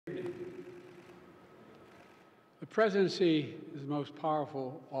presidency is the most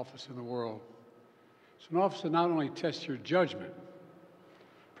powerful office in the world. It's an office that not only tests your judgment,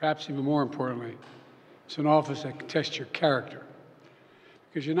 perhaps even more importantly, it's an office that can test your character.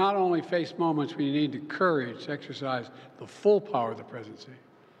 Because you not only face moments when you need the courage to exercise the full power of the presidency,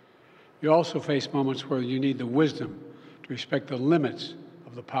 you also face moments where you need the wisdom to respect the limits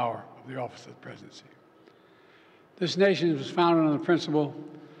of the power of the office of the presidency. This nation was founded on the principle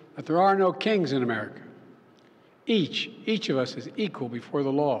that there are no kings in America. Each of us is equal before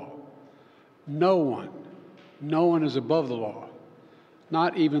the law. No one is above the law,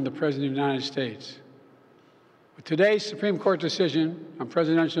 not even the President of the United States. With today's Supreme Court decision on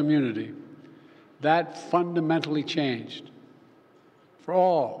presidential immunity, that fundamentally changed. For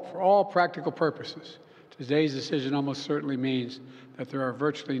all practical purposes, today's decision almost certainly means that there are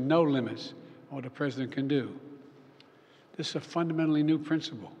virtually no limits on what a president can do. This is a fundamentally new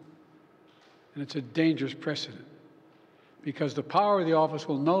principle, and it's a dangerous precedent, because the power of the office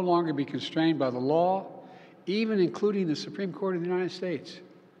will no longer be constrained by the law, even including the Supreme Court of the United States.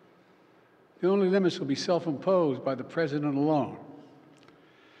 The only limits will be self-imposed by the president alone.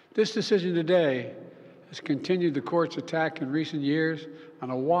 This decision today has continued the court's attack in recent years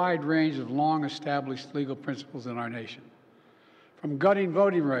on a wide range of long-established legal principles in our nation, from gutting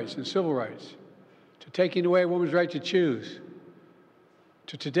voting rights and civil rights, to taking away a woman's right to choose,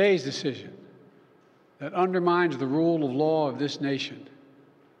 to today's decision that undermines the rule of law of this nation.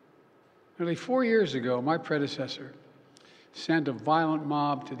 Nearly 4 years ago, my predecessor sent a violent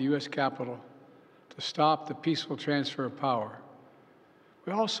mob to the U.S. Capitol to stop the peaceful transfer of power.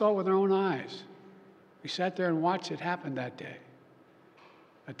 We all saw it with our own eyes. We sat there and watched it happen that day.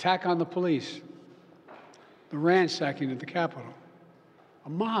 Attack on the police, the ransacking at the Capitol, a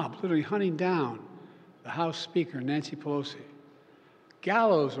mob literally hunting down the House Speaker, Nancy Pelosi,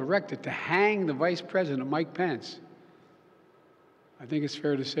 gallows erected to hang the Vice President, Mike Pence. I think it's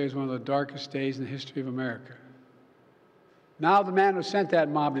fair to say it's one of the darkest days in the history of America. Now the man who sent that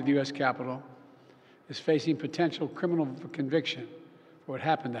mob to the U.S. Capitol is facing potential criminal conviction for what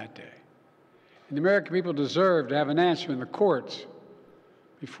happened that day. And the American people deserve to have an answer in the courts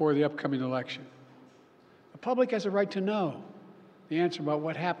before the upcoming election. The public has a right to know the answer about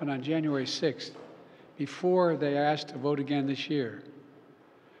what happened on January 6th before they are asked to vote again this year.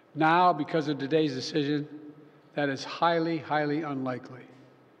 Now, because of today's decision, that is highly, highly unlikely.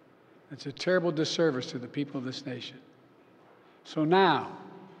 It's a terrible disservice to the people of this nation. So now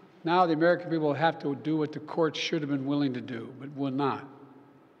the American people will have to do what the courts should have been willing to do, but will not.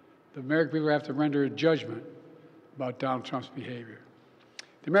 The American people have to render a judgment about Donald Trump's behavior.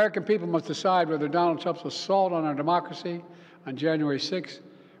 The American people must decide whether Donald Trump's assault on our democracy on January 6th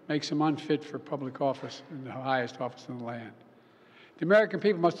makes him unfit for public office in the highest office in the land. The American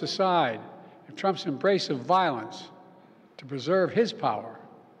people must decide if Trump's embrace of violence to preserve his power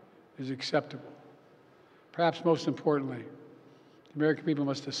is acceptable. Perhaps most importantly, the American people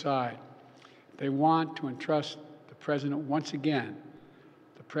must decide if they want to entrust the president once again,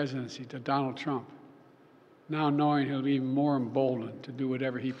 the presidency, to Donald Trump, now knowing he'll be even more emboldened to do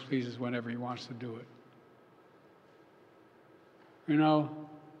whatever he pleases whenever he wants to do it. You know,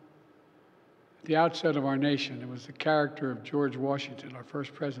 at the outset of our nation, it was the character of George Washington, our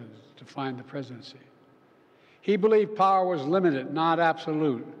first president, to define the presidency. He believed power was limited, not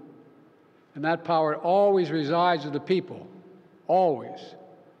absolute, and that power always resides with the people, always.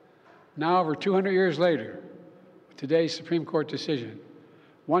 Now, over 200 years later, with today's Supreme Court decision,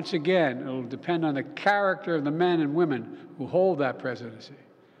 once again, it will depend on the character of the men and women who hold that presidency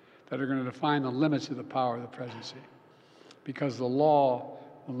that are going to define the limits of the power of the presidency, because the law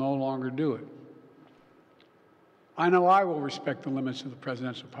will no longer do it. I know I will respect the limits of the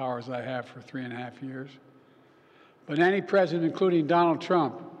presidential powers I have for 3.5 years, but any president, including Donald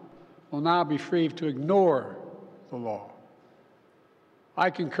Trump, will now be free to ignore the law. I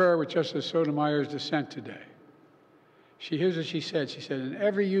concur with Justice Sotomayor's dissent today. Here's what she said. She said, in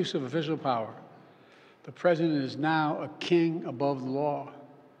every use of official power, the president is now a king above the law.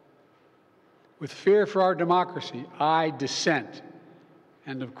 With fear for our democracy, I dissent.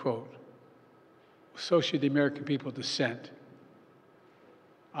 End of quote. So should the American people dissent.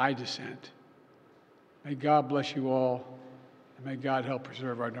 I dissent. May God bless you all, and may God help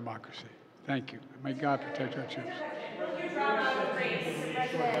preserve our democracy. Thank you. And may God protect our troops. Will you drop out the race,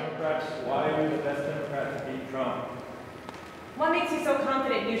 President? Why are you the best Democrat to beat Trump? What makes you so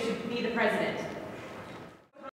confident you should be the president?